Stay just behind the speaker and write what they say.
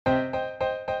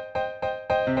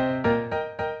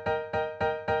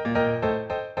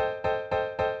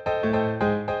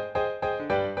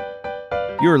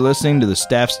You are listening to the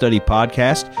Staff Study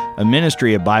Podcast, a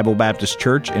ministry of Bible Baptist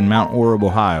Church in Mount Orab,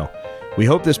 Ohio. We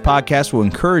hope this podcast will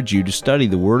encourage you to study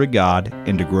the Word of God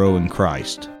and to grow in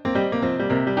Christ.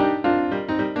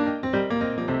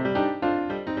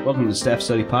 Welcome to the Staff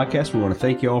Study Podcast. We want to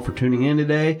thank you all for tuning in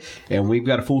today. And we've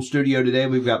got a full studio today.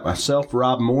 We've got myself,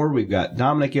 Rob Moore. We've got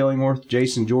Dominic Illingworth,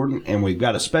 Jason Jordan. And we've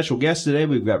got a special guest today.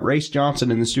 We've got Rayce Johnson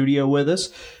in the studio with us.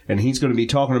 And he's going to be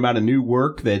talking about a new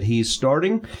work that he's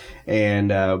starting. And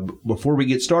before we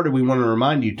get started, we want to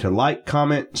remind you to like,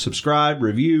 comment, subscribe,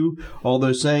 review, all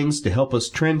those things to help us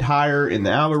trend higher in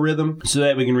the algorithm so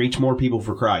that we can reach more people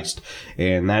for Christ.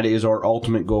 And that is our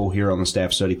ultimate goal here on the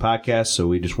Staff Study Podcast. So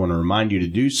we just want to remind you to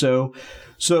do so.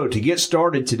 So to get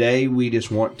started today, we're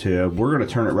going to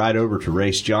turn it right over to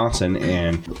Rayce Johnson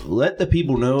and let the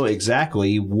people know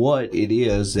exactly what it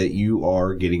is that you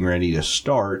are getting ready to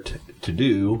start to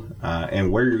do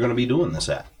and where you're going to be doing this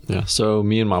at. Yeah, so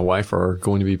me and my wife are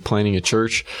going to be planning a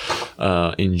church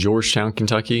in Georgetown,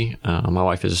 Kentucky. My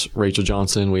wife is Rayce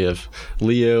Johnson. We have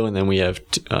Leo, and then we have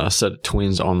a set of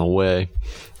twins on the way.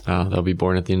 They'll be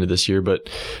born at the end of this year. But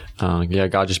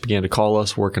God just began to call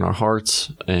us, work in our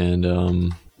hearts,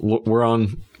 and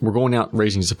we're going out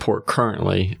raising support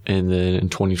currently, and then in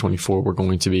 2024 we're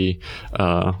going to be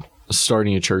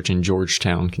starting a church in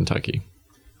Georgetown, Kentucky.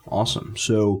 Awesome.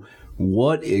 So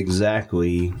what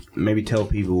exactly, maybe tell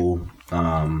people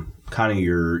kind of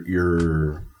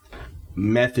your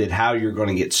method, how you're going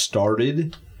to get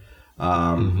started,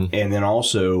 and then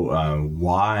also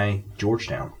why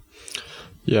Georgetown?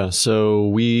 Yeah, so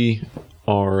we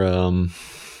are,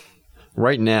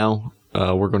 right now,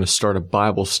 we're going to start a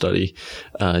Bible study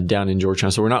down in Georgetown.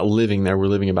 So we're not living there. We're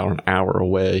living about an hour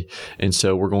away. And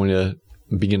so we're going to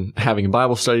begin having a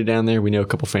Bible study down there. We know a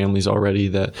couple families already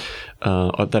that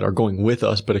are going with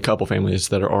us, but a couple families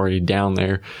that are already down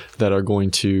there that are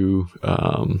going to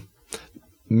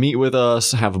meet with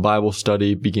us, have a Bible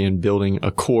study, begin building a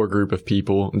core group of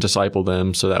people, and disciple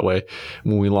them. So that way,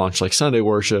 when we launch like Sunday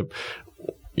worship,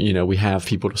 we have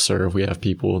people to serve. We have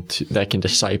people that can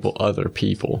disciple other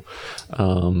people.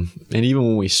 And even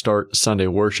when we start Sunday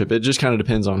worship, it just kind of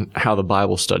depends on how the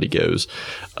Bible study goes.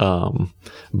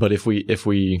 But if we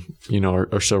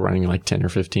are still running like 10 or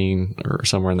 15 or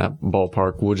somewhere in that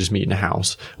ballpark, we'll just meet in a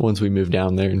house once we move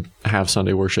down there and have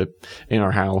Sunday worship in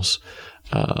our house,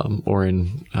 or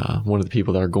in one of the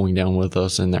people that are going down with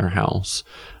us in their house.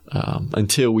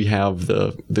 Until we have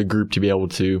the group to be able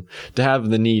to have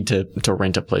the need to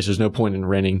rent a place. There's no point in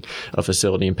renting a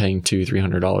facility and paying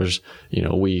 $200-$300,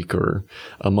 a week or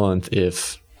a month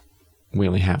if we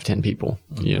only have 10 people,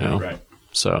 Right.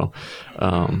 So,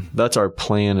 that's our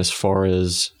plan as far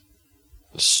as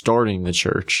starting the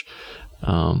church.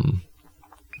 And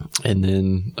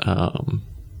then,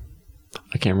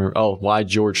 I can't remember. Oh, why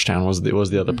Georgetown was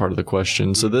the other part of the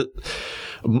question. So that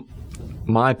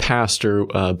my pastor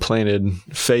planted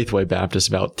Faithway Baptist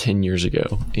about 10 years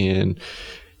ago, and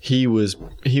he was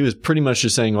pretty much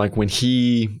just saying, like, when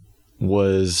he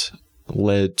was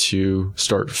led to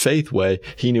start Faithway,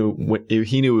 he knew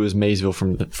it was Maysville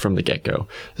from the get-go.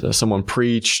 So someone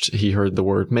preached, he heard the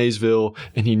word Maysville,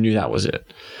 and he knew that was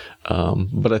it.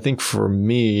 But I think for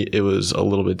me, it was a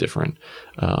little bit different.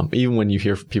 Even when you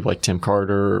hear people like Tim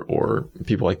Carter or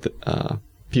people like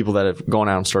people that have gone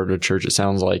out and started a church, it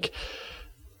sounds like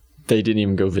they didn't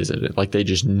even go visit it. Like they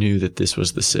just knew that this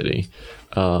was the city.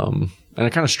 And I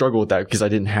kind of struggled with that because I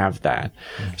didn't have that.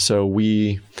 So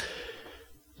we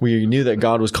knew that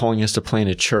God was calling us to plant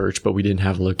a church, but we didn't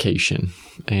have a location.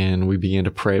 And we began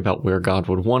to pray about where God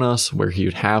would want us, where he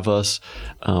would have us.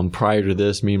 Prior to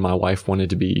this, me and my wife wanted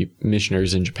to be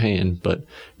missionaries in Japan, but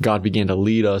God began to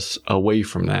lead us away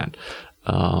from that,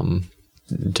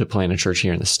 to plant a church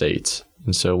here in the States.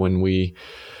 And so when we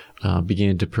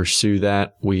began to pursue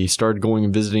that, we started going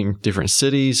and visiting different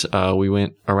cities. We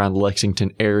went around the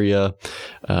Lexington area.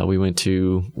 We went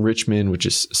to Richmond, which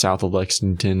is south of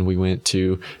Lexington. We went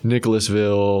to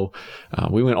Nicholasville.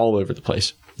 We went all over the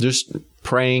place, just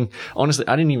praying. Honestly,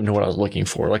 I didn't even know what I was looking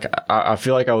for. Like, I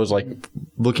feel like I was like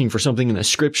looking for something in the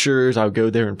scriptures. I would go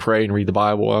there and pray and read the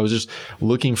Bible. I was just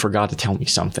looking for God to tell me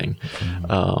something.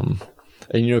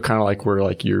 And kind of like where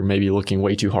like you're maybe looking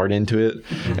way too hard into it,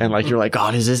 and like you're like,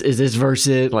 God, is this verse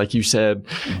it? Like you said,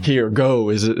 here, go.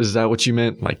 Is that what you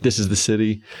meant? Like, this is the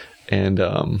city, and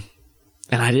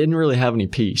I didn't really have any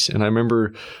peace. And I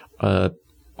remember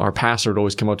our pastor would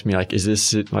always come up to me like, is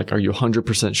this it? Like, are you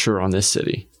 100% sure on this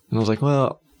city? And I was like,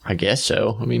 well, I guess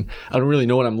so. I mean, I don't really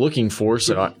know what I'm looking for,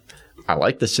 so I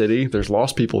like the city. There's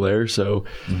lost people there, so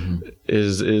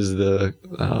is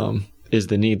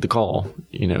the need the call,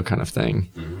 kind of thing.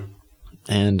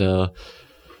 And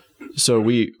So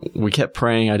we kept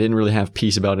praying. I didn't really have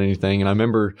peace about anything. And I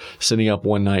remember sitting up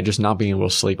one night, just not being able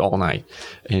to sleep all night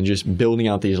and just building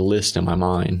out these lists in my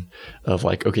mind of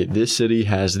like, okay, this city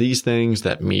has these things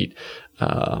that meet,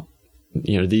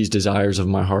 these desires of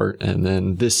my heart. And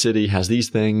then this city has these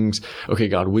things. Okay,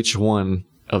 God, which one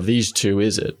of these two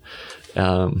is it?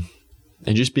 And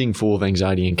just being full of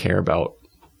anxiety and care about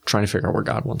trying to figure out where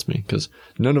God wants me, because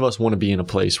none of us want to be in a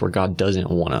place where God doesn't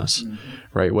want us,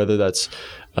 right? Whether that's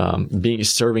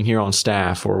serving here on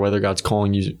staff or whether God's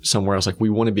calling you somewhere else, like we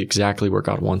want to be exactly where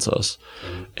God wants us.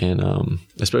 And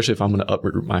especially if I'm going to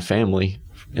uproot my family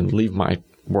and leave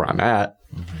where I'm at,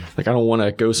 like I don't want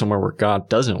to go somewhere where God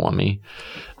doesn't want me.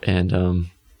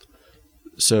 And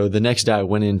so the next day I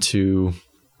went into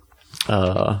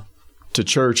to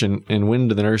church and went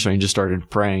into the nursery and just started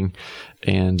praying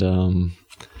and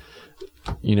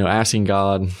asking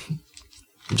God,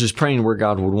 just praying where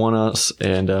God would want us.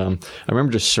 And I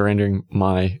remember just surrendering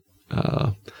my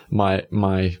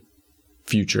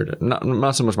future,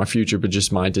 not so much my future, but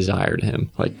just my desire to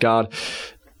Him. Like, God,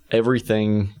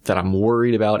 everything that I'm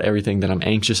worried about, everything that I'm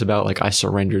anxious about, like I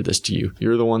surrender this to you.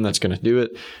 You're the one that's going to do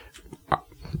it.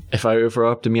 If it were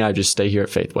up to me, I'd just stay here at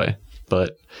Faithway.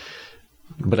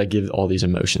 But I give all these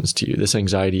emotions to you. This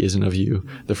anxiety isn't of you.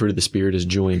 The fruit of the Spirit is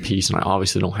joy and peace, and I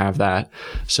obviously don't have that.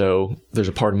 So there's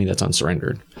a part of me that's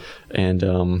unsurrendered.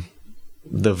 And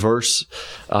the verse,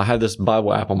 I have this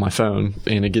Bible app on my phone,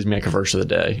 and it gives me like a verse of the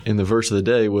day. And the verse of the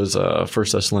day was 1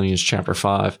 Thessalonians chapter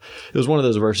 5. It was one of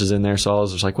those verses in there, so I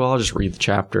was just like, well, I'll just read the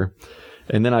chapter.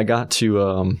 And then I got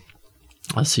to,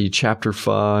 chapter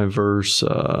 5, verse,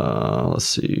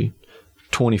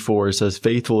 24, it says,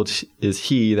 faithful is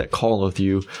he that calleth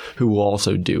you, who will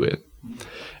also do it.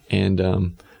 And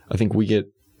I think we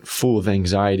get full of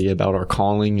anxiety about our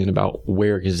calling and about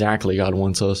where exactly God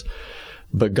wants us.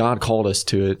 But God called us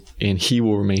to it, and He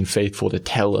will remain faithful to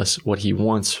tell us what He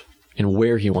wants and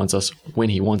where He wants us when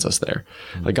He wants us there.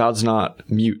 Like, God's not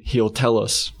mute. He'll tell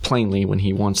us plainly when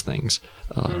He wants things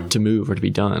to move or to be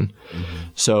done.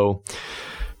 So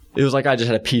it was like I just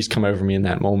had a peace come over me in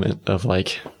that moment of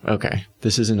like, okay,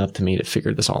 this isn't up to me to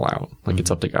figure this all out. Like,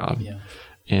 it's up to God. Yeah.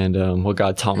 And what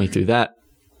God taught me through that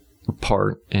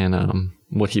part and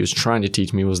what He was trying to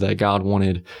teach me was that God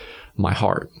wanted my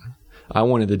heart. I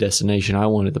wanted the destination. I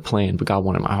wanted the plan, but God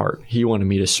wanted my heart. He wanted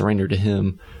me to surrender to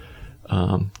Him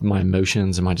my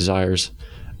emotions and my desires,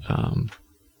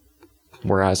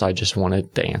 whereas I just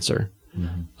wanted the answer.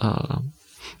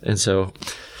 And so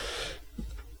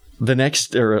this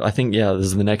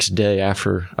is the next day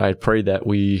after I had prayed that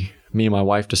me and my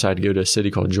wife decided to go to a city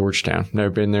called Georgetown. Never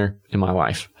been there in my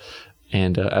life.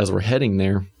 And as we're heading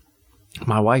there,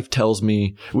 my wife tells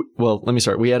me, well, let me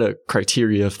start. We had a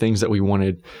criteria of things that we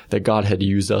wanted that God had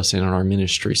used us in our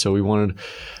ministry. So we wanted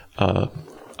a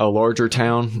larger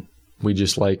town. We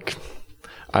just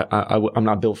I'm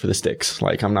not built for the sticks.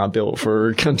 Like, I'm not built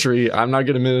for country. I'm not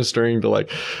good at ministering to I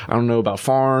don't know about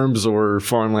farms or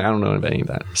farmland. I don't know about any of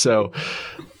that. So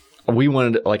we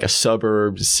wanted like a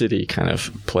suburb city kind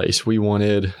of place. We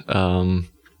wanted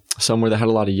somewhere that had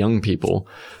a lot of young people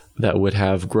that would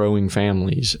have growing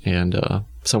families and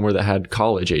somewhere that had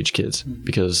college age kids,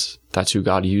 because that's who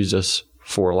God used us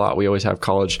for a lot. We always have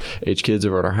college age kids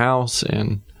over at our house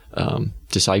and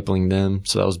discipling them.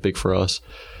 So that was big for us.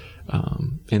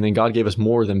 And then God gave us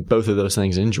more than both of those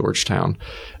things in Georgetown.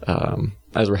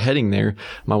 As we're heading there,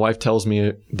 my wife tells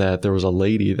me that there was a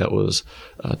lady that was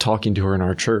talking to her in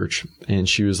our church, and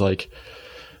she was like,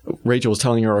 Rachel was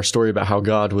telling her our story about how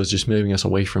God was just moving us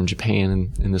away from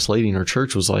Japan. And this lady in our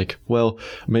church was like, well,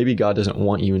 maybe God doesn't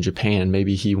want you in Japan.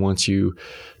 Maybe He wants you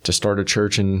to start a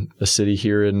church in a city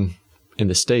here in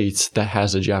the States that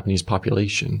has a Japanese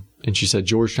population. And she said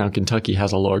Georgetown, Kentucky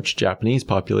has a large Japanese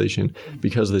population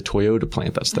because of the Toyota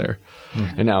plant that's there.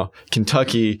 And now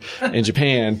Kentucky and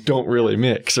Japan don't really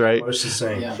mix, right? It's the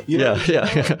same. Yeah.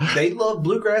 They love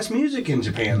bluegrass music in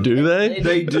Japan. Do they?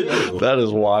 They do. That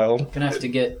is wild. Gonna have to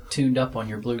get tuned up on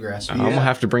your bluegrass music. I'm gonna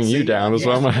have to bring you down as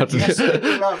well. I'm gonna have to.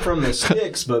 You're not from the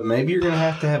sticks, but maybe you're gonna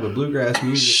have a bluegrass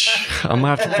music. I'm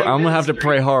gonna have to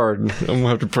pray hard.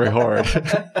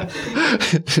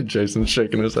 Jason's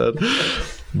shaking his head.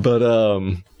 But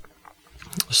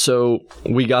so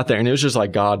we got there, and it was just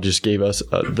like God just gave us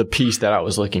the peace that I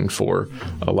was looking for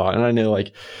a lot. And I know,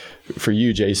 like, for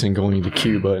you, Jason, going to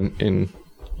Cuba, and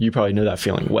you probably know that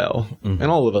feeling well, and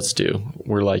all of us do.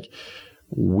 We're like,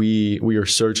 we are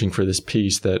searching for this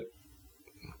peace that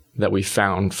we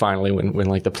found finally when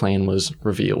like the plan was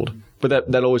revealed. But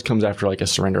that always comes after like a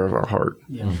surrender of our heart.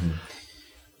 Yeah.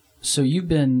 So you've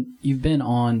been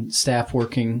on staff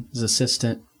working as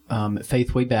assistant at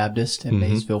Faithway Baptist in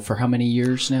Maysville for how many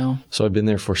years now? So I've been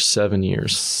there for 7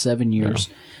 years. 7 years.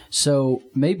 Yeah. So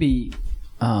maybe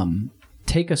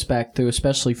take us back through,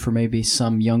 especially for maybe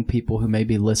some young people who may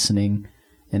be listening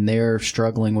and they're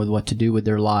struggling with what to do with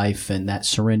their life and that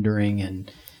surrendering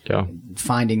and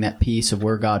finding that peace of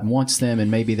where God wants them,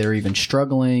 and maybe they're even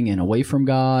struggling and away from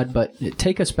God. But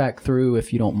take us back through,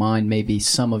 if you don't mind, maybe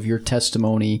some of your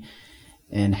testimony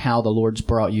and how the Lord's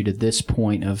brought you to this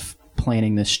point of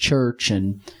planning this church.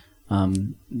 And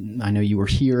I know you were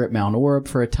here at Mount Orab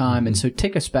for a time, and so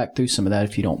take us back through some of that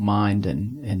if you don't mind,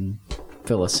 and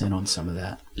fill us in on some of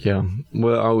that. Yeah,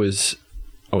 well, I was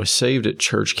saved at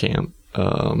church camp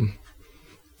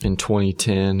in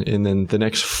 2010, and then the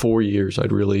next 4 years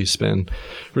I'd really spend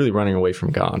running away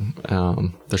from God.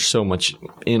 There's so much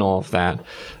in all of that,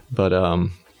 but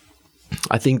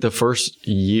I think the first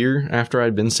year after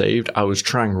I'd been saved, I was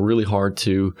trying really hard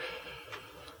to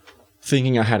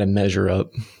thinking I had to measure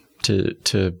up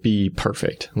to be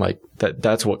perfect. Like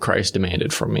that's what Christ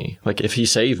demanded from me. Like if he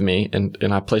saved me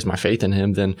and I placed my faith in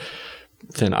him, then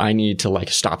I need to like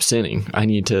stop sinning. I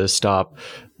need to stop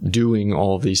doing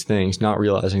all of these things, not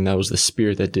realizing that was the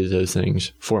Spirit that did those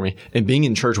things for me. And being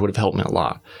in church would have helped me a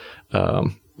lot.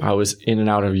 I was in and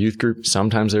out of youth group,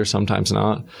 sometimes there, sometimes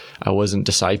not. I wasn't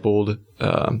discipled,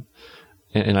 and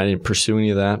I didn't pursue any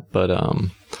of that. But,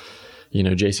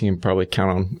 Jason can probably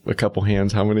count on a couple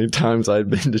hands how many times I'd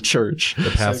been to church. The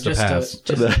past.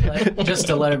 Just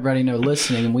to let everybody know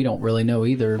listening, and we don't really know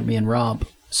either, me and Rob.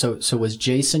 So was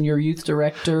Jason your youth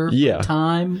director at the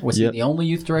time? Was he the only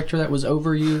youth director that was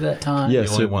over you that time? Yeah,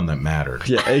 the only one that mattered.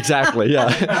 Yeah, exactly.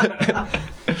 Yeah.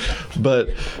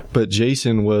 But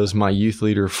Jason was my youth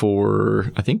leader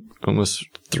for, I think, almost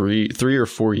three or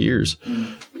 4 years.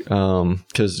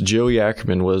 Because Joey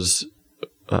Ackerman was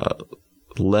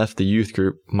left the youth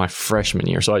group my freshman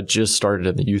year. So I just started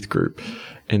in the youth group.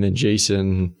 And then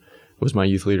Jason was my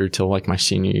youth leader till like my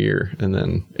senior year, and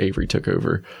then Avery took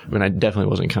over. I mean, I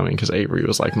definitely wasn't coming because Avery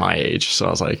was like my age, so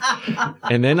I was like,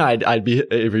 and then I'd be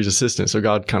Avery's assistant. So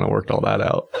God kind of worked all that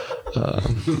out.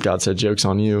 God said, "Joke's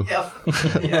on you." Yeah,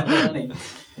 funny.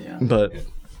 Yeah. But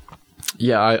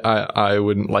yeah, I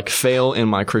would like fail in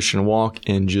my Christian walk,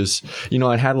 and just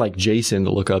I had like Jason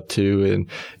to look up to,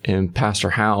 and Pastor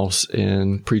House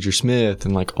and Preacher Smith,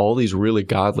 and like all these really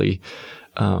godly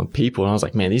people, and I was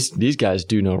like, man, these guys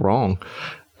do no wrong.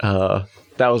 That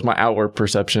was my outward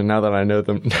perception. Now that I know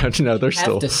them, no, they're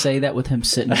still. I have to say that with him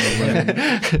sitting in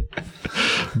the room.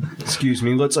 Excuse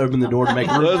me. Let's open the door to make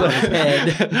room for his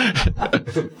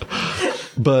head.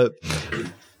 But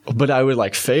I would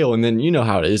like fail, and then you know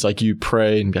how it is. Like you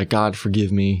pray and be like, God,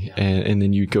 forgive me, and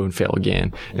then you go and fail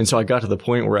again. And so I got to the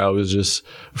point where I was just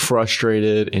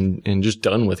frustrated and just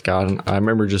done with God. And I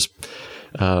remember just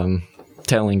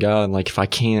telling God, like, if I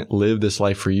can't live this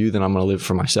life for you, then I'm going to live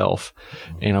for myself,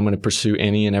 and I'm going to pursue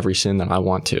any and every sin that I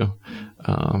want to.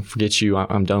 Forget you.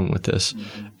 I'm done with this.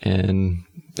 And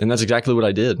that's exactly what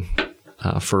I did.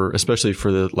 Especially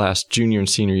for the last junior and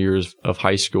senior years of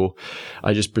high school,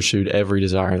 I just pursued every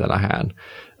desire that I had.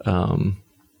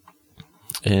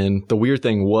 And the weird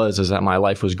thing is that my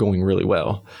life was going really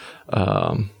well.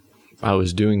 I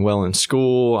was doing well in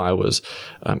school. I was,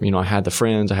 I had the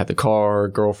friends, I had the car,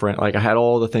 girlfriend, like I had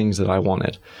all the things that I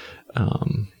wanted.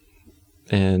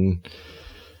 And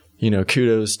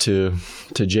kudos to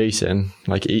Jason.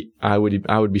 Like I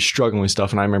would be struggling with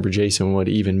stuff, and I remember Jason would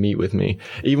even meet with me,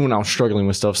 even when I was struggling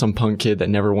with stuff. Some punk kid that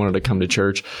never wanted to come to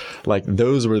church, like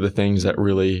those were the things that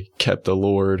really kept the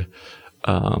Lord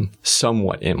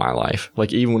somewhat in my life.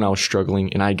 Like even when I was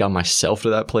struggling and I got myself to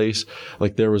that place,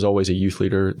 like there was always a youth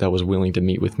leader that was willing to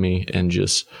meet with me and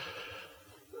just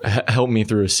help me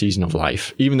through a season of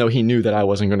life, even though he knew that I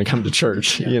wasn't going to come to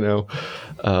church.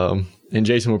 And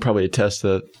Jason would probably attest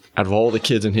that out of all the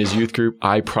kids in his youth group,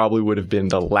 I probably would have been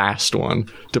the last one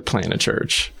to plant a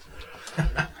church.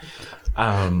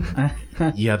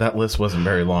 Yeah, that list wasn't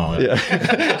very long. Yeah.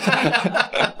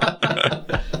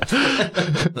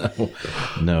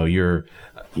 No,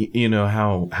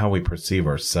 how we perceive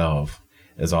ourselves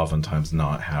is oftentimes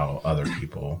not how other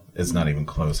people, it's not even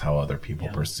close how other people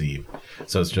perceive.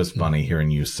 So it's just funny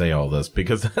hearing you say all this,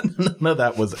 because none of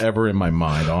that was ever in my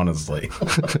mind, honestly.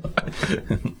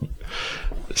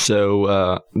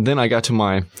 So then I got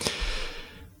to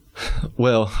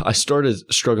I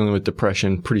started struggling with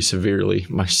depression pretty severely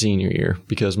my senior year,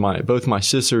 because both my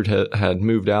sisters had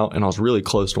moved out, and I was really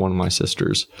close to one of my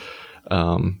sisters.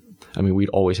 We'd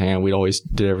always hang out. We'd always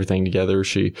did everything together.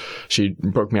 She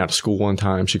broke me out of school one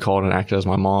time. She called and acted as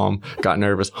my mom, got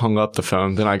nervous, hung up the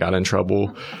phone. Then I got in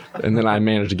trouble, and then I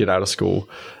managed to get out of school.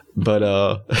 But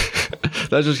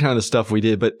that's just kind of the stuff we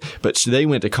did. But they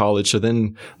went to college, so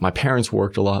then my parents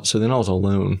worked a lot. So then I was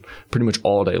alone pretty much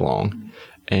all day long.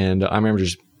 And I remember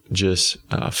just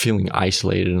feeling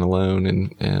isolated and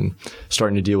alone and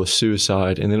starting to deal with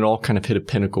suicide. And then it all kind of hit a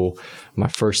pinnacle my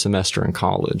first semester in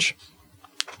college.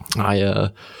 I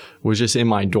was just in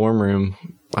my dorm room.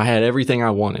 I had everything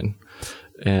I wanted.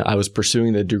 And I was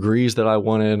pursuing the degrees that I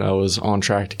wanted. I was on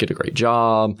track to get a great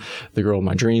job. The girl of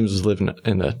my dreams was living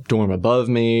in the dorm above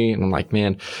me. And I'm like,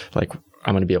 man, like,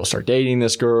 I'm going to be able to start dating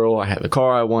this girl. I had the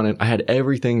car I wanted. I had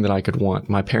everything that I could want.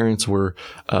 My parents were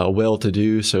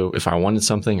well-to-do, so if I wanted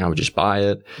something, I would just buy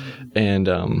it. And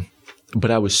but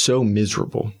I was so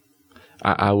miserable.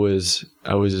 I was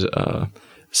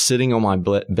sitting on my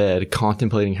bed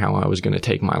contemplating how I was going to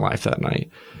take my life that night,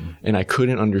 and I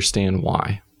couldn't understand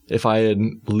why. If I had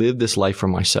lived this life for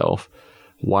myself,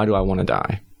 why do I want to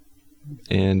die?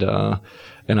 And I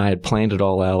had planned it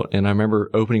all out. And I remember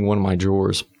opening one of my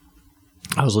drawers.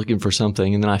 I was looking for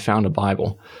something, and then I found a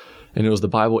Bible, and it was the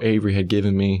Bible Avery had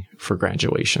given me for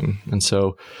graduation. And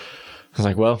so I was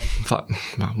like, well,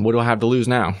 what do I have to lose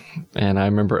now? And I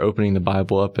remember opening the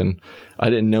Bible up, and I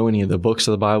didn't know any of the books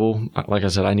of the Bible. Like I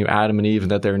said, I knew Adam and Eve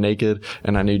and that they were naked,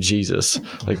 and I knew Jesus.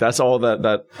 Like, that's all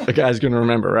that a guy's going to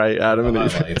remember, right? Adam and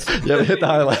Eve. Yeah, hit the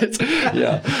highlights.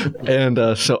 Yeah.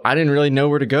 And so I didn't really know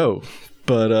where to go.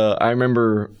 But I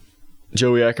remember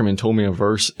Joey Ackerman told me a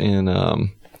verse in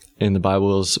the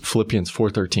Bible is Philippians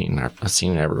 4:13. I've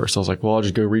seen it everywhere. So I was like, well, I'll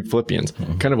just go read Philippians.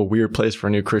 Mm-hmm. Kind of a weird place for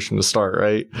a new Christian to start,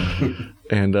 right?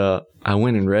 And I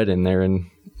went and read in there,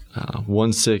 and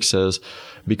 1:6 says,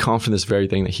 be confident in this very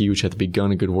thing, that he which hath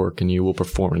begun a good work in you will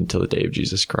perform it until the day of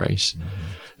Jesus Christ. Mm-hmm.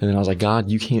 And then I was like,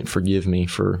 God, you can't forgive me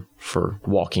for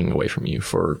walking away from you,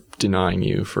 for denying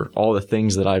you, for all the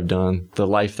things that I've done, the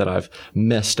life that I've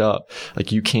messed up.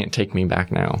 Like, you can't take me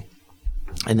back now.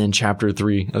 And then chapter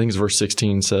 3, I think it's verse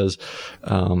 16, says,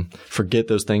 forget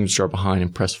those things which are behind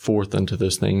and press forth unto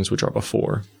those things which are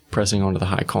before, pressing on to the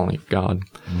high calling of God.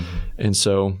 Mm-hmm. And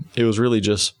so it was really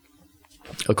just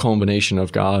a culmination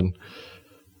of God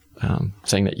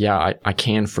saying that, yeah, I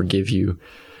can forgive you.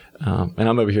 And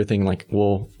I'm over here thinking like,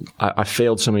 well, I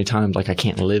failed so many times, like I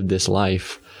can't live this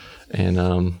life. And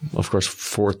of course,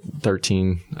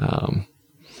 4:13,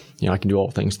 I can do all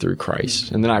things through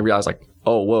Christ. And then I realized like,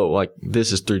 oh, whoa, like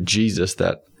this is through Jesus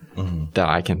that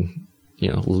I can,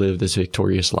 live this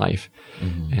victorious life.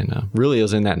 Mm-hmm. And really it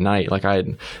was in that night, like I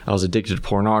was addicted to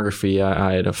pornography.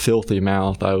 I had a filthy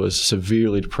mouth. I was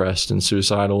severely depressed and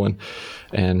suicidal.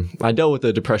 And I dealt with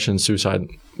the depression and suicide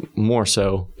more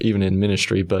so even in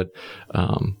ministry. But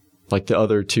like the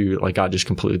other two, like God just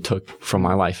completely took from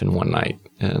my life in one night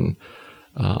and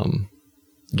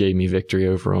gave me victory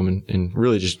over them and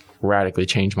really just radically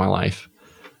changed my life.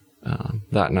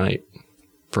 That night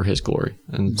for his glory.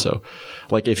 And so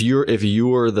like if you're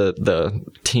the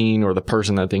teen or the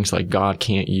person that thinks like God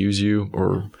can't use you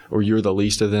or you're the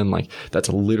least of them, like that's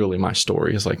literally my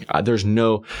story. It's like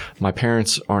my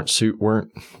parents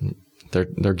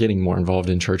they're getting more involved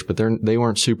in church, but they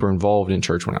weren't super involved in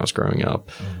church when I was growing up.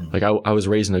 Mm-hmm. Like I was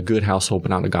raised in a good household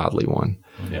but not a godly one.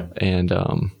 Yeah. And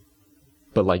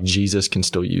but like Jesus can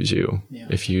still use you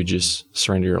if you just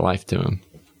surrender your life to him.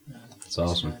 That's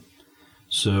awesome.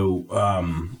 So,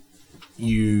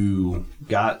 you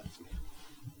got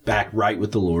back right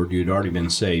with the Lord. You'd already been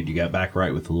saved. You got back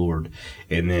right with the Lord.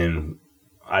 And then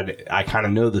I kind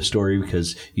of know the story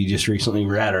because you just recently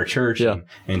were at our church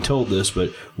and told this, but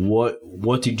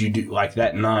what did you do? Like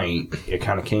that night, it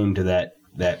kind of came to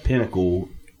that pinnacle,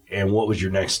 and what was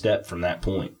your next step from that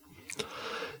point?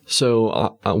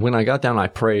 So, when I got down, I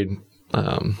prayed,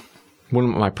 one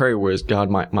of my prayer was, God,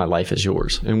 my life is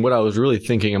yours. And what I was really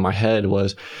thinking in my head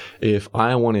was, if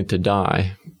I wanted to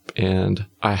die and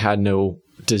I had no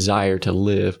desire to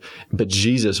live, but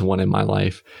Jesus wanted my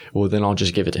life, well, then I'll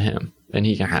just give it to him and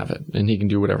he can have it and he can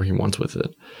do whatever he wants with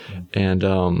it. Yeah.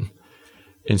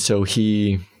 And so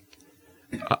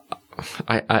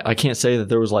I can't say that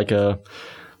there was like a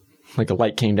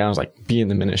light came down, it was like, be in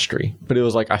the ministry. But it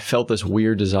was like, I felt this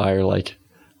weird desire, like,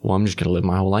 well, I'm just going to live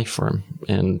my whole life for him.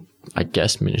 And I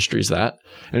guess ministry is that.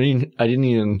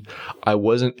 I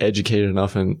wasn't educated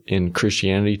enough in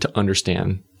Christianity to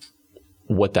understand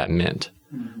what that meant.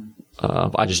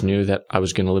 Mm-hmm. I just knew that I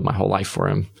was going to live my whole life for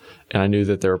him. And I knew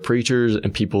that there were preachers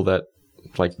and people that,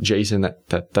 like Jason,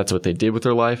 that's what they did with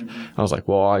their life. Mm-hmm. I was like,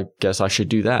 well, I guess I should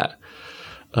do that.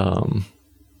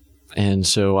 And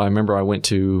so I remember I went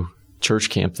to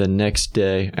church camp the next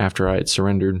day after I had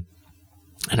surrendered.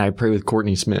 And I prayed with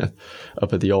Courtney Smith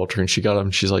up at the altar, and she got up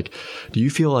and she's like, do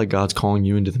you feel like God's calling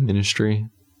you into the ministry?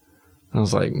 And I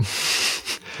was like,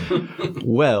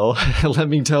 Well, let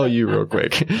me tell you real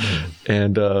quick.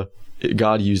 And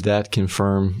God used that to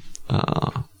confirm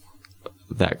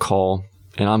that call.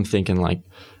 And I'm thinking like,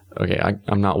 okay,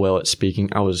 I'm not well at speaking.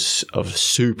 I was a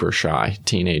super shy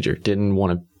teenager. Didn't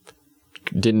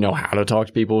know how to talk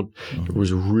to people.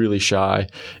 Was really shy,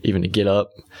 even to get up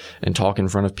and talk in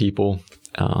front of people.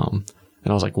 And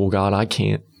I was like, well, God, I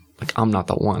can't. Like, I'm not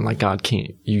the one. Like, God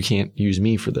you can't use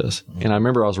me for this. And I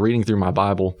remember I was reading through my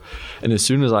Bible, and as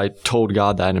soon as I told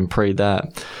God that and prayed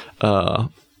that,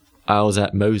 I was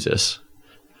at Moses.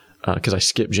 Because I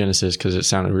skipped Genesis because it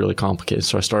sounded really complicated.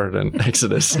 So I started in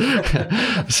Exodus.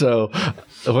 So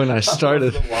when I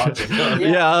started,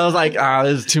 I was like,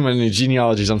 there's too many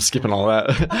genealogies. I'm skipping all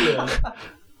that.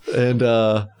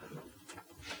 And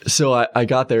so I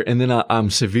got there, and then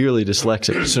I'm severely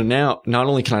dyslexic. So now not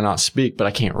only can I not speak, but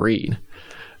I can't read.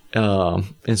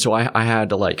 And so I had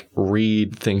to like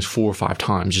read things 4 or 5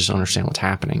 times just to understand what's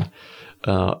happening.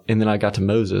 And then I got to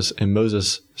Moses, and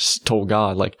Moses told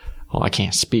God, like, oh, I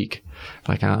can't speak.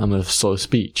 Like, I'm of slow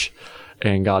speech.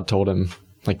 And God told him,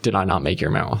 like, did I not make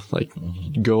your mouth? Like,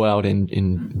 go out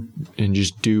and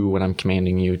just do what I'm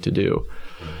commanding you to do.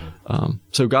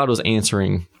 So God was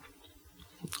answering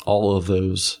all of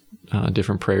those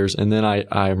different prayers. And then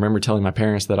I remember telling my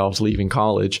parents that I was leaving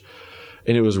college,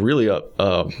 and it was really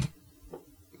a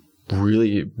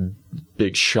really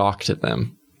big shock to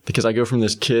them, because I go from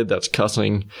this kid that's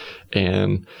cussing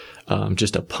and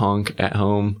just a punk at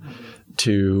home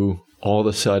to all of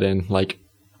a sudden like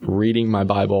reading my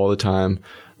Bible all the time,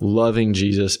 loving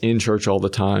Jesus, in church all the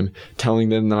time, telling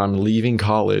them that I'm leaving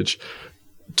college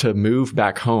to move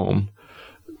back home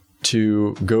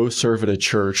to go serve at a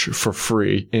church for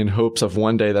free in hopes of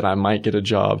one day that I might get a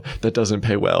job that doesn't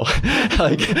pay well.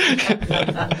 Like,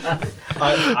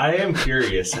 I am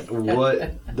curious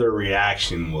what the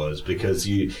reaction was, because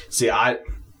you see, I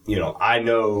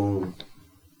know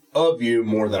of you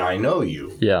more than I know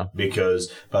you. Yeah. Because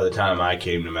by the time I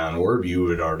came to Mount Orb, you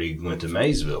had already went to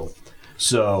Maysville.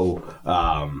 So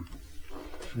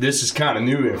this is kind of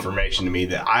new information to me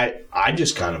that I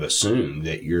just kind of assumed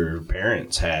that your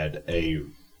parents had a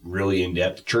really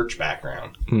in-depth church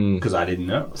background, because I didn't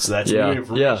know. So that's new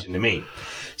information to me.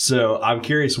 So I'm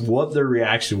curious what their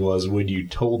reaction was when you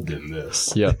told them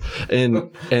this. Yeah.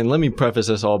 And let me preface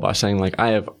this all by saying, like,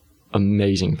 I have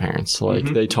amazing parents. Like,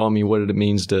 they taught me what it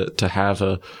means to have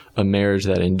a marriage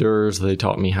that endures. They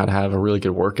taught me how to have a really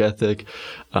good work ethic,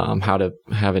 how to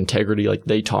have integrity. Like,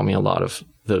 they taught me a lot of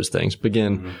those things. But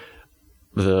again,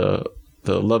 the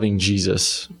loving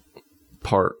Jesus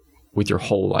part with your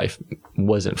whole life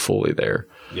wasn't fully there.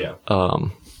 Yeah.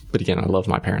 But again, I love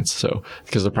my parents, so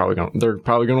because they're probably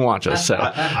gonna watch us. So,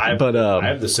 I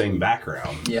have the same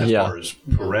background as far as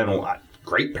parental.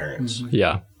 Great parents.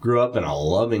 Yeah. Grew up in a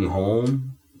loving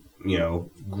home.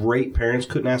 Great parents.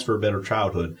 Couldn't ask for a better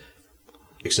childhood,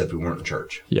 except we weren't in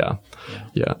church. Yeah.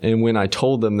 And when I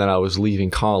told them that I was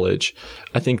leaving college,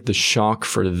 I think the shock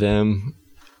for them,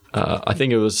 I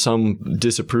think it was some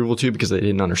disapproval too, because they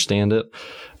didn't understand it.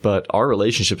 But our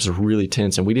relationships were really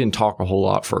tense, and we didn't talk a whole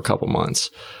lot for a couple months.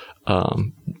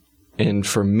 And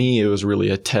for me, it was really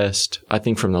a test, I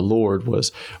think, from the Lord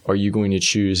was, are you going to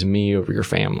choose me over your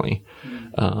family?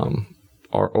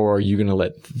 Or are you going to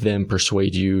let them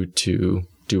persuade you to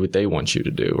do what they want you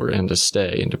to do, and to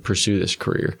stay and to pursue this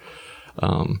career?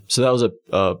 So that was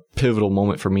a pivotal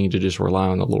moment for me to just rely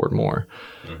on the Lord more.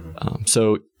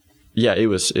 So yeah, it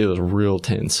was real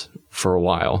tense for a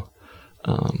while.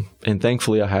 And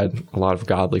thankfully I had a lot of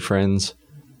godly friends,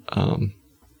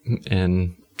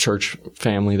 and church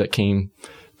family that came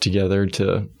together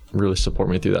to really support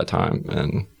me through that time.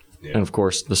 And of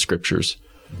course the scriptures.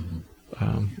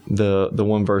 The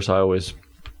one verse I always,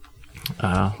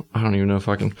 I don't even know if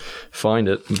I can find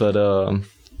it, but the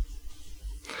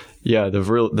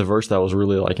verse that was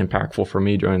really like impactful for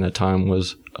me during that time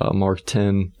was Mark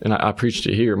 10, and I preached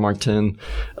it here, Mark 10,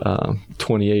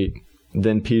 28.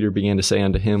 Then Peter began to say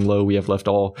unto him, Lo, we have left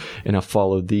all and have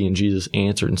followed thee. And Jesus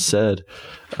answered and said,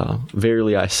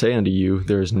 Verily I say unto you,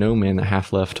 there is no man that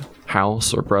hath left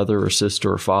house or brother or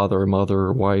sister or father or mother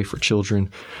or wife or children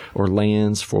or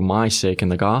lands for my sake and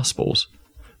the gospel's,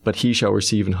 but he shall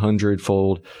receive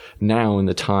 100-fold now in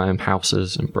the time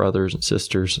houses and brothers and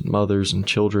sisters and mothers and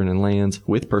children and lands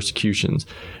with persecutions,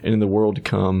 and in the world to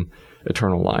come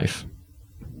eternal life.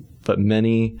 But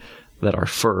many that are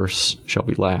first shall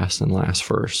be last, and last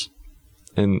first.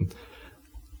 And,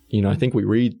 I think we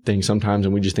read things sometimes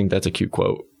and we just think that's a cute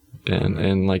quote.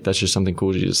 And like, that's just something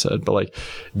cool Jesus said. But like,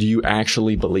 do you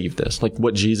actually believe this? Like,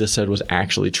 what Jesus said was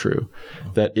actually true.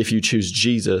 That if you choose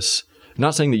Jesus,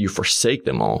 not saying that you forsake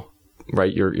them all,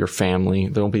 right, your family.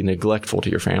 Don't be neglectful to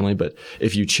your family. But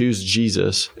if you choose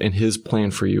Jesus and his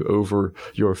plan for you over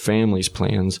your family's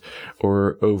plans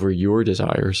or over your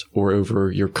desires or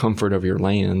over your comfort of your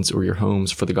lands or your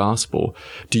homes for the gospel,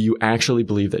 do you actually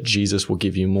believe that Jesus will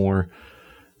give you more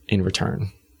in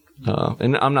return?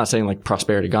 And I'm not saying like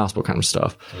prosperity gospel kind of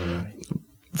stuff.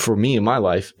 For me in my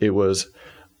life, it was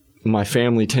my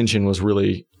family tension was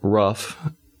really rough,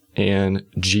 and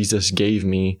Jesus gave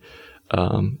me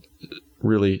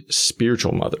really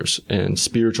spiritual mothers and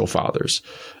spiritual fathers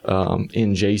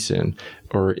in Jason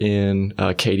or in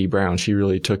Katie Brown. She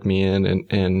really took me in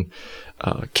and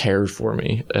cared for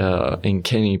me, and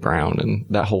Kenny Brown and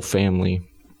that whole family,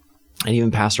 and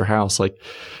even Pastor House. Like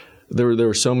there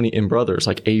were so many, and brothers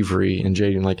like Avery and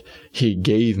Jaden. Like he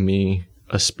gave me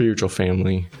a spiritual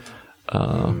family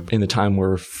in the time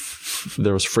where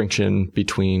there was friction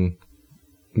between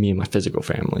me and my physical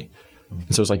family.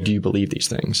 And so it's like, do you believe these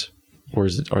things, or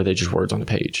are they just words on a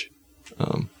page?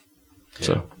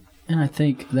 So, and I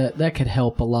think that could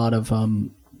help a lot of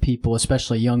people,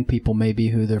 especially young people, maybe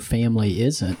who their family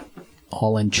isn't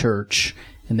all in church,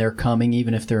 and they're coming,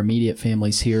 even if their immediate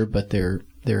family's here, but their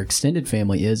extended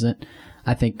family isn't.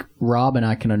 I think Rob and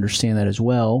I can understand that as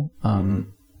well.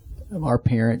 Our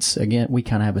parents, again, we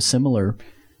kind of have a similar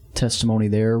testimony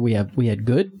there. We had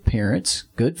good parents,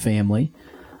 good family,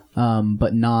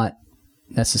 but not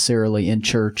necessarily in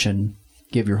church and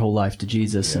give your whole life to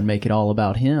Jesus and make it all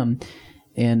about him.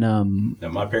 And now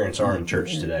my parents are in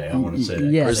church today. I want to say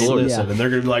that. Yes, they listen, and they're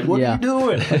going to be like, "What are you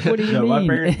doing?" What do you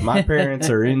mean? My parents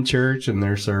are in church and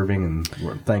they're serving, and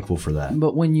we're thankful for that.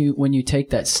 But when you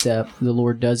take that step, the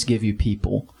Lord does give you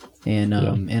people, and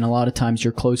a lot of times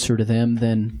you're closer to them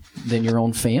than your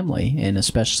own family, and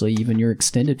especially even your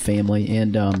extended family,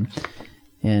 and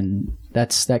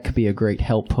that could be a great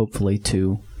help, hopefully,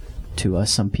 to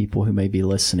some people who may be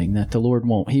listening, that the Lord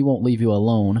won't leave you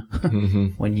alone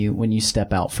when you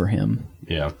step out for him.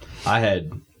 Yeah.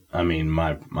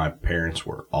 My parents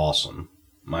were awesome.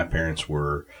 My parents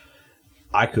were,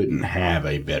 I couldn't have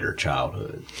a better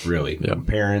childhood, really. Yeah.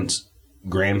 Parents,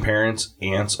 grandparents,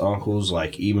 aunts, uncles,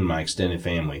 like even my extended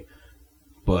family.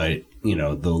 But,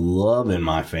 the love in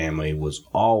my family was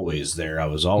always there. I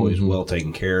was always well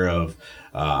taken care of.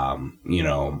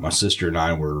 My sister and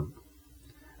I were,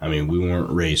 we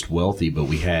weren't raised wealthy, but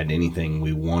we had anything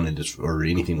we wanted or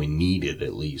anything we needed,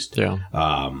 at least. Yeah.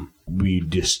 We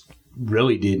just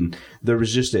really didn't. There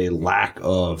was just a lack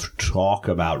of talk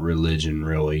about religion,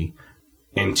 really,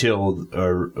 until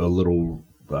a little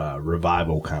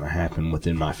revival kind of happened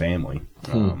within my family.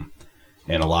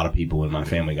 And a lot of people in my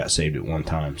family got saved at one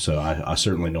time. So I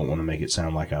certainly don't want to make it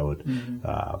sound like I would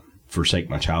forsake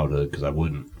my childhood, because I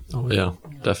wouldn't. Oh, yeah,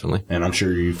 definitely. And I'm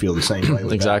sure you feel the same way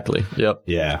with exactly. that. Yep.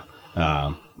 Yeah.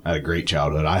 I had a great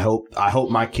childhood. I hope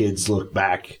my kids look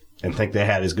back and think they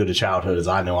had as good a childhood as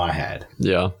I know I had.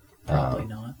 Yeah. Probably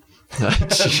not.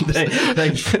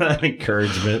 Thanks for that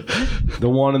encouragement. The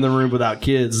one in the room without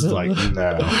kids is like,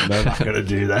 no, they're not going to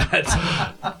do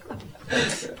that.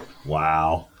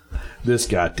 Wow. This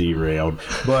got derailed.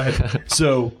 But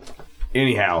so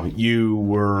anyhow, you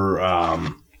were,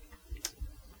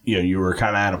 you were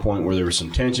kind of at a point where there was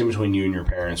some tension between you and your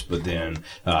parents, but then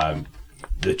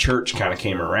the church kind of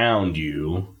came around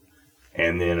you,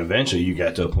 and then eventually you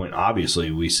got to a point,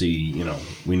 obviously we see,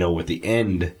 we know what the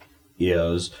end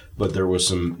is, but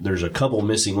there's a couple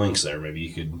missing links there. Maybe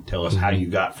you could tell us how you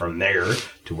got from there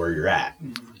to where you're at.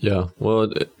 Yeah.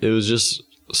 Well, it was just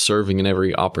serving in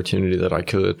every opportunity that I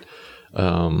could.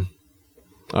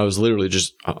 I was literally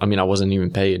just, I wasn't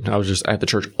even paid. I was just at the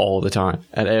church all the time,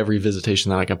 at every visitation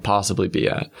that I could possibly be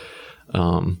at.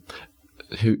 I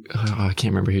can't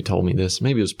remember who told me this.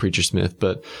 Maybe it was Preacher Smith,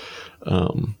 but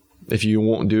if you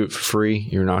won't do it for free,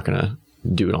 you're not going to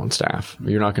do it on staff.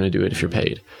 You're not going to do it if you're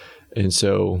paid. And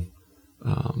so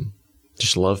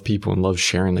just love people and love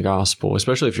sharing the gospel,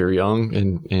 especially if you're young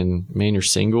and man, you're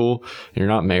single and you're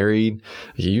not married.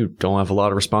 You don't have a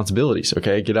lot of responsibilities.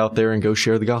 Okay. Get out there and go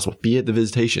share the gospel. Be at the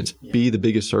visitations. Yeah. Be the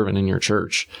biggest servant in your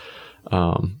church.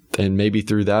 And maybe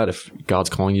through that, if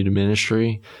God's calling you to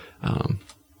ministry,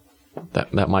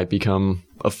 that might become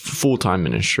a full-time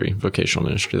ministry, vocational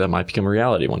ministry. That might become a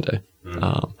reality one day.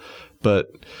 But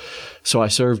so I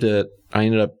I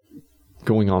ended up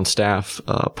going on staff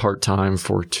part-time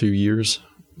for 2 years.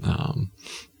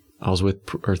 I was with,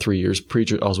 or 3 years,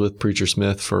 I was with Preacher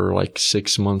Smith for like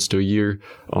 6 months to a year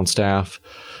on staff.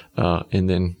 And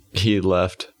then he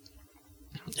left.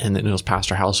 And then it was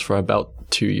Pastor House for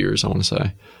about 2 years, I want to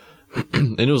say.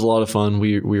 And it was a lot of fun.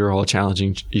 We were all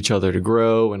challenging each other to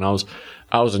grow. And I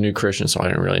was a new Christian, so I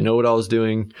didn't really know what I was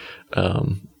doing.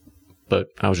 but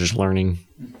I was just learning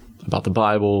about the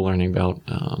Bible, learning about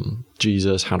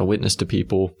Jesus, how to witness to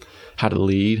people, how to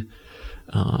lead.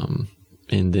 And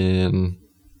then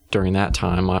during that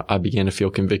time, I began to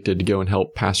feel convicted to go and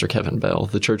help Pastor Kevin Bell.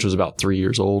 The church was about 3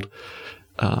 years old.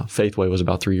 Faithway was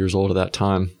about 3 years old at that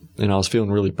time. And I was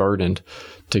feeling really burdened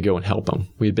to go and help him.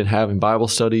 We had been having Bible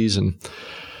studies, and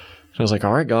I was like,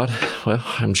 all right, God, well,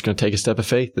 I'm just going to take a step of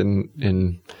faith.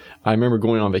 And I remember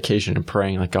going on vacation and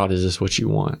praying, like, God, is this what you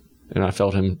want? And I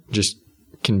felt him just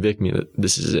convict me that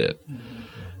this is it.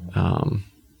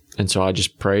 And so I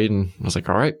just prayed, and I was like,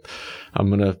 all right, I'm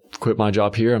going to quit my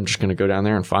job here. I'm just going to go down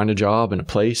there and find a job and a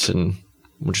place, and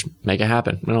we'll just make it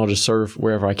happen. And I'll just serve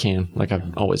wherever I can, like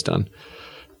I've always done.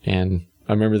 And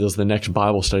I remember this was the next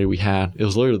Bible study we had. It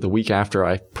was literally the week after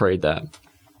I prayed that.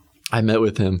 I met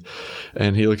with him,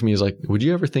 and he looked at me. He's like, would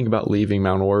you ever think about leaving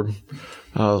Mount Orb?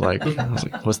 I was like,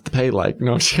 what's the pay like?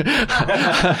 No,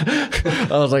 I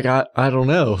was like, I don't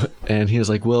know. And he was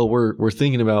like, well, we're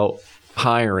thinking about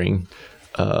hiring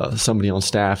somebody on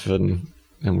staff, and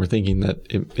we're thinking that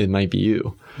it might be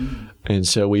you. And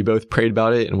so we both prayed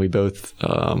about it, and we both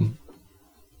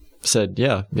said,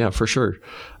 yeah, for sure.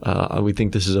 We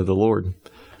think this is of the Lord.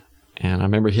 And I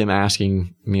remember him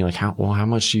asking me, like, how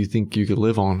much do you think you could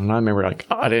live on? And I remember, like,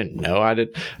 I didn't know. I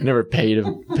never paid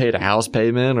a house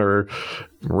payment or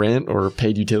rent or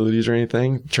paid utilities or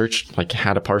anything. Church, like,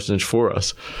 had a parsonage for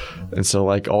us. And so,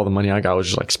 like, all the money I got was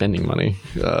just, like, spending money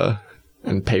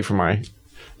and pay for my,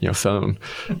 phone.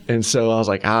 And so I was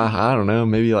like, I don't know,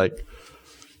 maybe, like,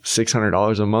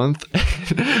 $600 a month.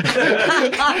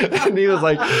 And he was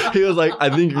like, I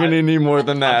think you're going to need more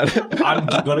than that. I'm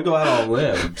going to go out on a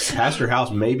limb. Pastor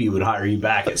House maybe would hire you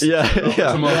back at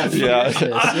 $600 a month. Yeah.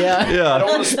 I don't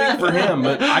want to speak for him,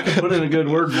 but I could put in a good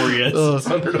word for you at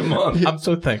 $600 a month. I'm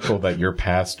so thankful that your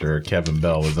pastor, Kevin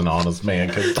Bell, was an honest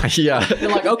man. You're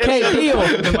like, okay, deal.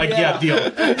 I'm like, yeah,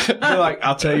 deal. They're like,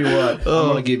 I'll tell you what, I'm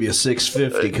going to give you a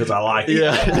 $650 because I like it.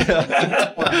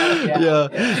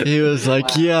 Yeah. He was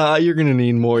like, yeah, you're going to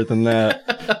need more than that.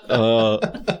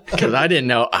 Because I didn't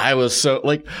know. I was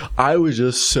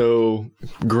just so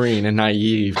green and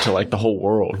naive to, like, the whole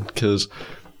world, because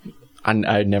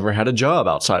I never had a job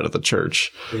outside of the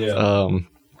church. Yeah.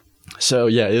 So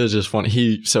yeah, it was just fun.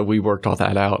 So we worked all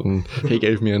that out, and he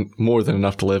gave me more than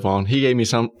enough to live on. He gave me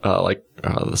some,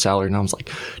 the salary, and I was like,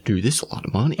 dude, this is a lot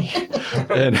of money.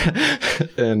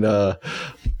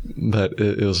 But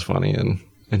it was funny.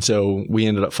 And so we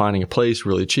ended up finding a place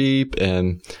really cheap,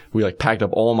 and we, like, packed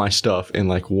up all my stuff in,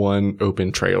 like, one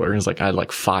open trailer. It was like, I had,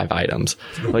 like, 5 items,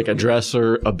 like a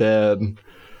dresser, a bed,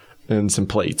 and some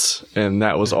plates. And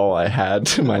that was all I had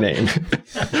to my name.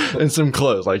 And some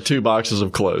clothes, like 2 boxes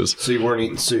of clothes. So you weren't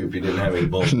eating soup. You didn't have any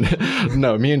bowls.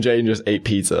 No, me and Jane just ate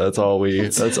pizza. That's all we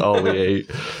ate.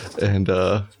 And,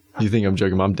 you think I'm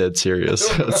joking? I'm dead serious.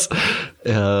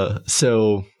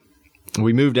 So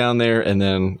we moved down there, and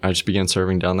then I just began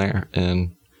serving down there.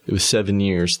 And it was 7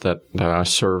 years that I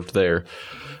served there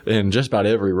in just about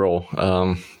every role.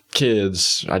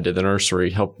 Kids, I did the nursery,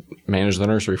 helped manage the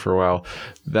nursery for a while.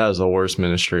 That was the worst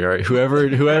ministry, all right?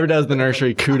 Whoever does the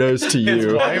nursery, kudos to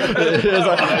you. That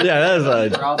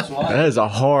is a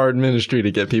hard ministry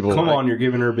to get people. Come on, you're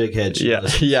giving her a big head. Yeah.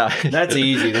 That's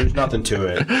easy. There's nothing to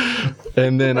it.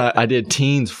 And then I did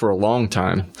teens for a long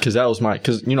time, because that was I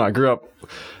grew up,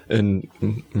 and,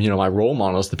 my role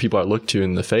models, the people I looked to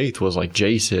in the faith, was like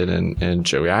Jason and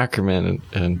Joey Ackerman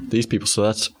and these people. So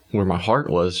that's where my heart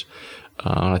was.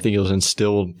 I think it was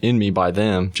instilled in me by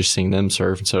them, just seeing them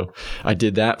serve. And so I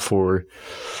did that for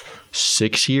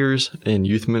 6 years in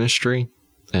youth ministry.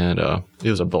 And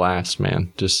it was a blast,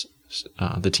 man. Just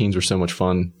the teens were so much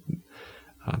fun.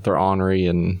 They're ornery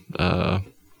and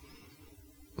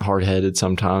hard-headed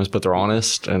sometimes, but they're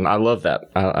honest. And I love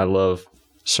that. I love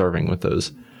serving with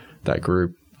that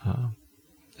group.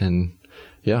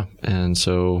 And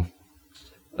so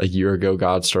a year ago,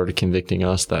 God started convicting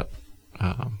us that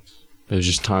it was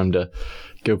just time to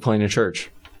go plant a church.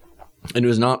 And it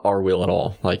was not our will at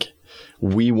all. Like,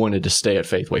 we wanted to stay at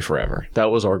Faithway forever.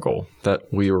 That was our goal. That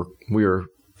we were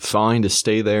fine to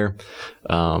stay there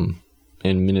and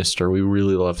minister. We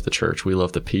really loved the church. We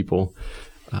loved the people.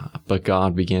 But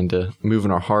God began to move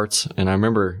in our hearts. And I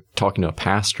remember talking to a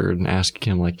pastor and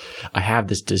asking him, like, I have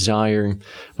this desire,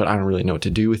 but I don't really know what to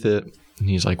do with it. And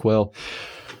he's like, well,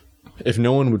 if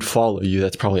no one would follow you,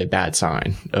 that's probably a bad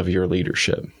sign of your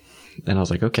leadership. And I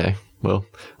was like, okay, well,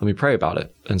 let me pray about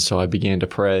it. And so I began to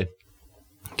pray,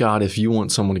 God, if you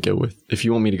want me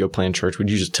to go plant church, would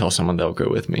you just tell someone they'll go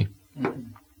with me?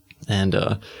 Mm-hmm. And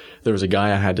there was a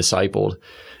guy I had discipled,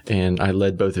 and I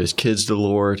led both of his kids to the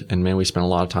Lord. And man, we spent a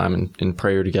lot of time in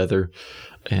prayer together.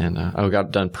 And I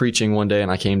got done preaching one day,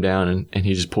 and I came down, and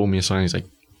he just pulled me aside. He's like,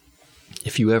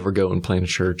 if you ever go and plant a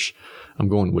church, I'm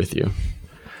going with you.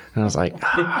 And I was like,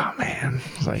 oh, man.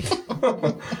 I was like,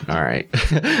 all right.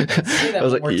 I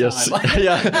was like, yes.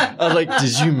 Yeah. I was like,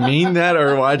 did you mean that,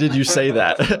 or why did you say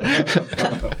that?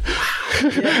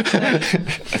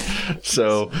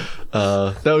 So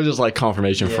that was just like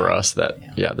confirmation for us that,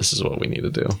 this is what we need to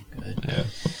do. Good. Yeah.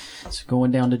 So going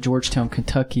down to Georgetown,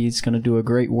 Kentucky, is going to do a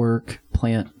great work,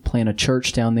 plant a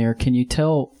church down there. Can you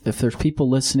tell if there's people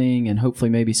listening, and hopefully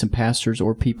maybe some pastors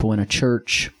or people in a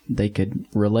church, they could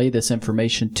relay this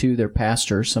information to their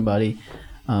pastor, somebody,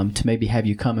 to maybe have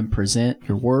you come and present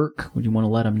your work? Would you want to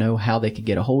let them know how they could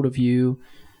get a hold of you?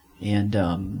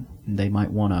 And they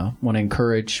might want to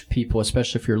encourage people,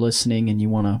 especially if you're listening and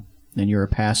you're a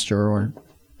pastor or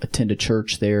attend a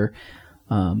church there,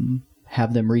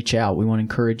 have them reach out. We want to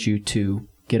encourage you to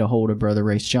get a hold of Brother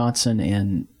Rayce Johnson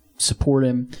and support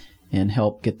him and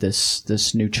help get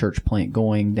this new church plant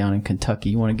going down in Kentucky.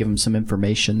 You want to give them some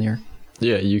information there?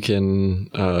 Yeah, you can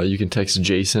text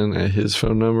Jason at his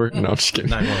phone number. No, I'm just kidding.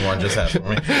 911 just asked for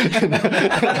me.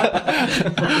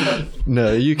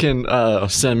 No, you can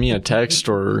send me a text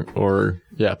or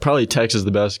probably text is the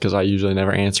best because I usually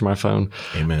never answer my phone.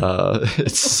 Amen.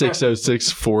 It's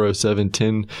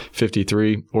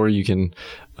 606-407-1053, or you can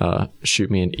shoot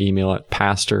me an email at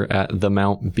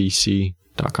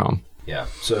pastor@themountbc.com. Yeah,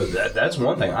 so that's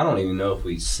one thing. I don't even know if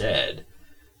we said.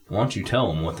 Why don't you tell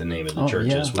them what the name of the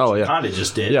church is? Which you kind of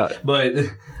just did. Yeah. But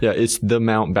it's the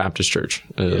Mount Baptist Church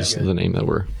is the name that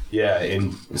we're. Yeah,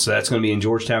 and so that's going to be in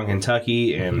Georgetown,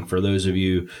 Kentucky. And for those of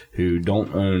you who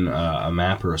don't own a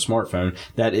map or a smartphone,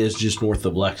 that is just north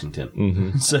of Lexington.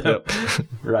 Mm-hmm. So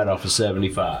right off of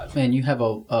 75. And you have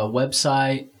a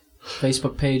website,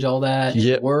 Facebook page, all that?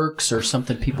 Yep. It works, or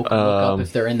something people can look up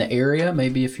if they're in the area,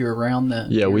 maybe if you're around the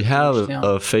Yeah, we have a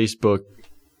Georgetown. Facebook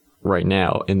right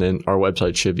now, and then our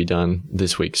website should be done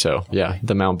this week. So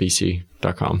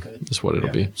themountbc.com is what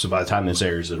it'll be. So by the time this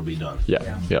airs, it'll be done.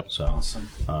 Yeah. So Awesome.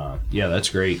 that's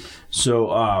great. So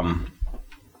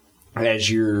as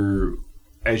you're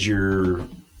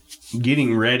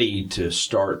getting ready to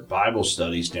start Bible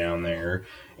studies down there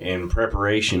in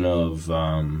preparation of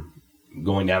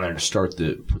going down there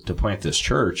to plant this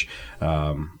church,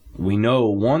 we know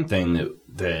one thing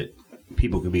that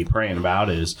people could be praying about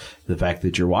is the fact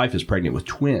that your wife is pregnant with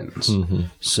twins. Mm-hmm.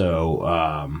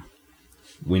 So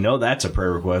we know that's a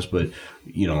prayer request, but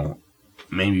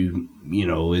maybe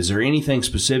is there anything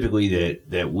specifically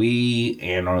that we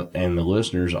and the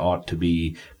listeners ought to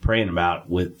be praying about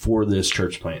for this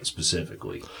church plant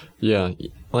specifically? Yeah,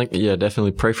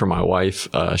 definitely pray for my wife.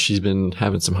 She's been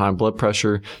having some high blood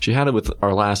pressure. She had it with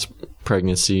our last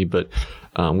pregnancy, but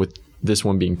with this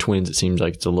one being twins, it seems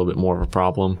like it's a little bit more of a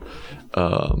problem.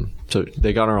 So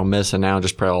they got her on medicine now.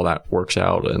 Just pray all that works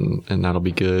out, and that'll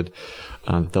be good.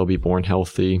 They'll be born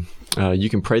healthy. You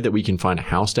can pray that we can find a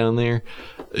house down there.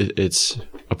 It's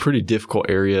a pretty difficult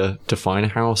area to find a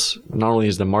house. Not only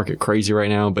is the market crazy right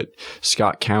now, but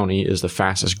Scott County is the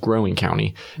fastest growing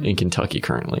county in Kentucky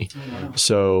currently.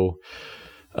 So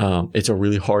it's a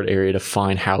really hard area to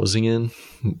find housing in.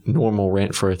 Normal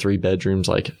rent for a 3-bedroom is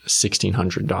like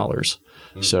 $1,600.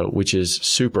 So, which is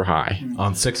super high.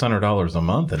 On $600 a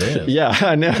month, it is. Yeah,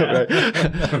 I know. Right?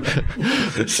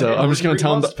 So I'm just going to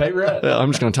tell them.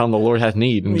 I'm just going to tell them the Lord hath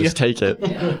need and just take it.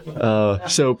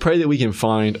 So pray that we can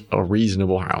find a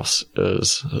reasonable house,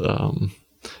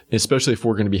 especially if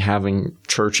we're going to be having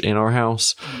church in our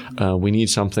house. We need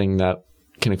something that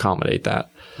can accommodate that.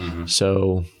 Mm-hmm.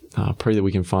 So pray that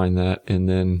we can find that, and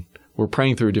then we're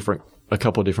praying through a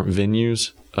couple of different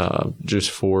venues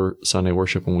just for Sunday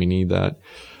worship when we need that.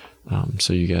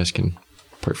 So you guys can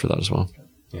pray for that as well.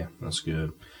 Yeah, that's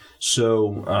good. So,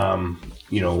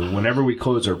 whenever we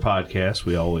close our podcast,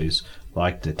 we always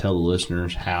like to tell the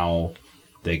listeners how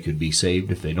they could be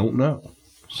saved if they don't know.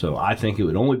 So I think it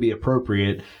would only be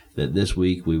appropriate that this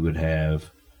week we would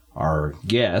have our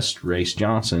guest, Rayce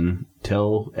Johnson,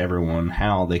 tell everyone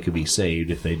how they could be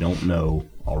saved if they don't know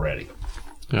already.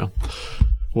 Yeah.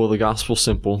 Well, the gospel's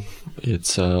simple.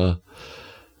 It's the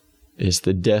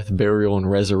death, burial,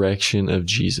 and resurrection of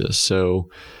Jesus. So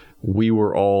we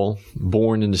were all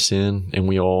born into sin, and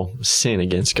we all sin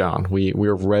against God.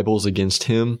 We're rebels against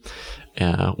Him.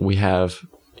 We have,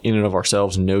 in and of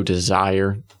ourselves, no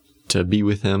desire to be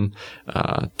with Him,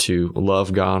 to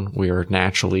love God. We are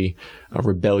naturally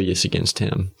rebellious against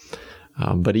Him.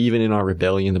 But even in our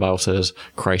rebellion, the Bible says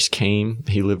Christ came.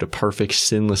 He lived a perfect,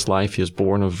 sinless life. He was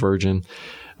born of a virgin.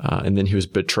 And then he was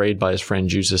betrayed by his friend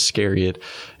Judas Iscariot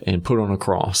and put on a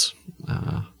cross.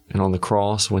 And on the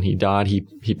cross, when he died, he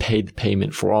paid the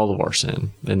payment for all of our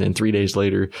sin. And then 3 days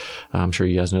later, I'm sure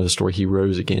you guys know the story, he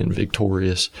rose again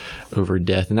victorious over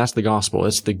death. And that's the gospel.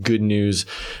 That's the good news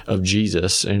of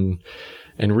Jesus. And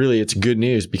really, it's good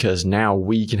news because now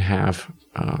we can have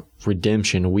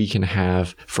redemption. We can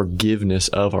have forgiveness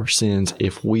of our sins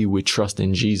if we would trust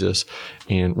in Jesus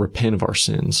and repent of our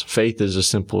sins. Faith is as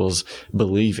simple as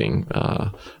believing,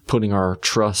 putting our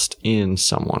trust in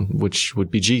someone, which would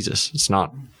be Jesus. It's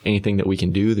not anything that we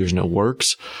can do. There's no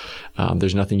works.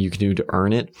 There's nothing you can do to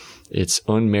earn it. It's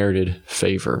unmerited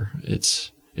favor.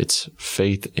 It's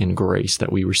faith and grace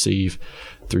that we receive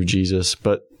through Jesus.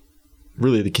 But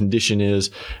really, the condition is,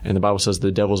 and the Bible says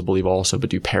the devils believe also, but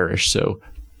do perish. So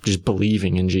just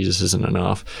believing in Jesus isn't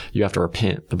enough. You have to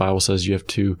repent. The Bible says you have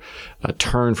to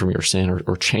turn from your sin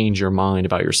or change your mind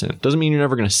about your sin. Doesn't mean you're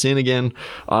never going to sin again,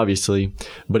 obviously,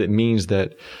 but it means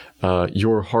that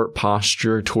your heart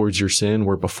posture towards your sin,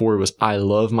 where before it was, I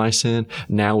love my sin,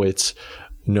 now it's,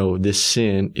 no, this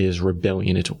sin is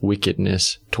rebellion. It's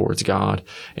wickedness towards God,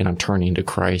 and I'm turning to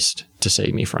Christ to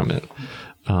save me from it.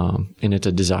 And it's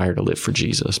a desire to live for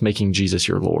Jesus, making Jesus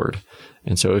your Lord.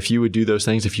 And so if you would do those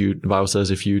things, the Bible says,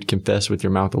 if you'd confess with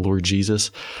your mouth the Lord Jesus,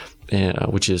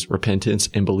 which is repentance,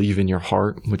 and believe in your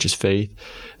heart, which is faith,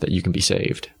 that you can be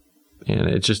saved. And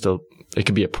it's just it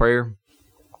could be a prayer.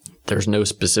 There's no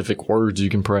specific words you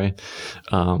can pray.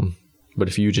 But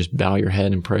if you just bow your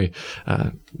head and pray,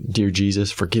 Dear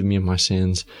Jesus, forgive me of my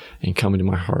sins and come into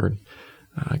my heart.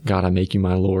 God, I make you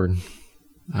my Lord.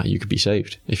 You could be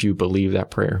saved if you believe that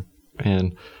prayer.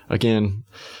 And again,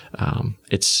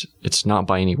 it's not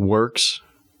by any works.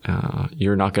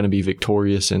 You're not going to be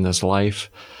victorious in this life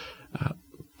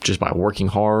just by working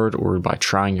hard or by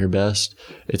trying your best.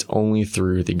 It's only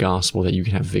through the gospel that you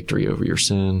can have victory over your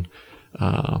sin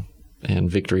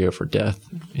and victory over death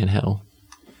in hell.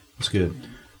 That's good.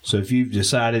 So if you've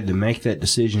decided to make that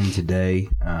decision today,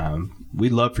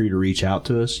 we'd love for you to reach out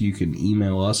to us. You can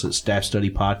email us at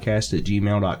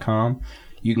staffstudypodcast@gmail.com.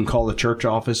 You can call the church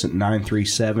office at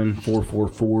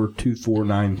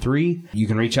 937-444-2493. You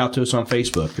can reach out to us on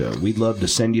Facebook. We'd love to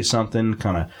send you something,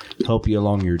 kind of help you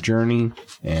along your journey.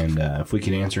 And if we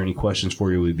can answer any questions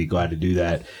for you, we'd be glad to do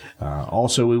that.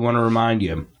 Also, we want to remind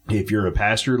you, if you're a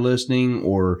pastor listening,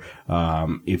 or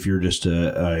if you're just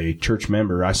a church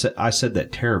member, I said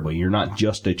that terribly. You're not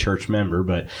just a church member,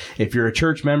 but if you're a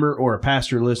church member or a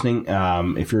pastor listening,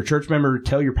 if you're a church member,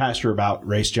 tell your pastor about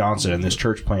Rayce Johnson and this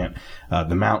church plant,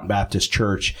 the Mount Baptist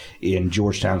Church in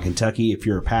Georgetown, Kentucky. If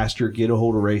you're a pastor, get a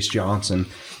hold of Rayce Johnson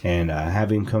and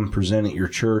have him come present at your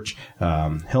church.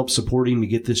 Help support him to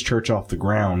get this church off the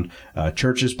ground.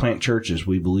 Churches plant churches.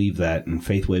 We believe that, and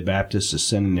Faithway Baptist is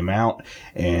sending him out.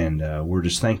 And we're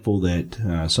just thankful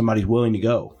that somebody's willing to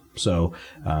go. So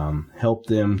help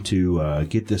them to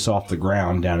get this off the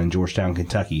ground down in Georgetown,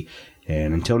 Kentucky.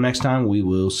 And until next time, we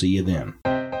will see you then.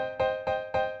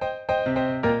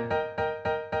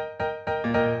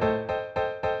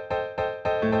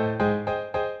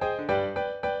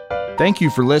 Thank you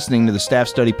for listening to the Staff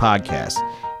Study Podcast.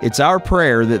 It's our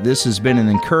prayer that this has been an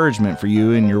encouragement for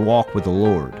you in your walk with the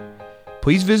Lord.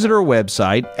 Please visit our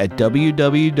website at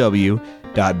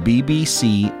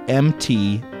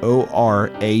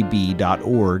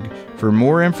www.bbcmtorab.org for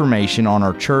more information on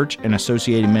our church and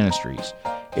associated ministries.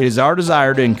 It is our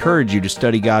desire to encourage you to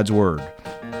study God's Word.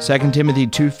 2 Timothy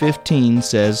 2:15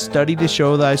 says, "Study to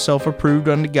show thyself approved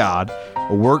unto God,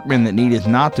 a workman that needeth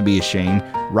not to be ashamed,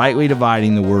 rightly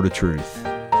dividing the word of truth."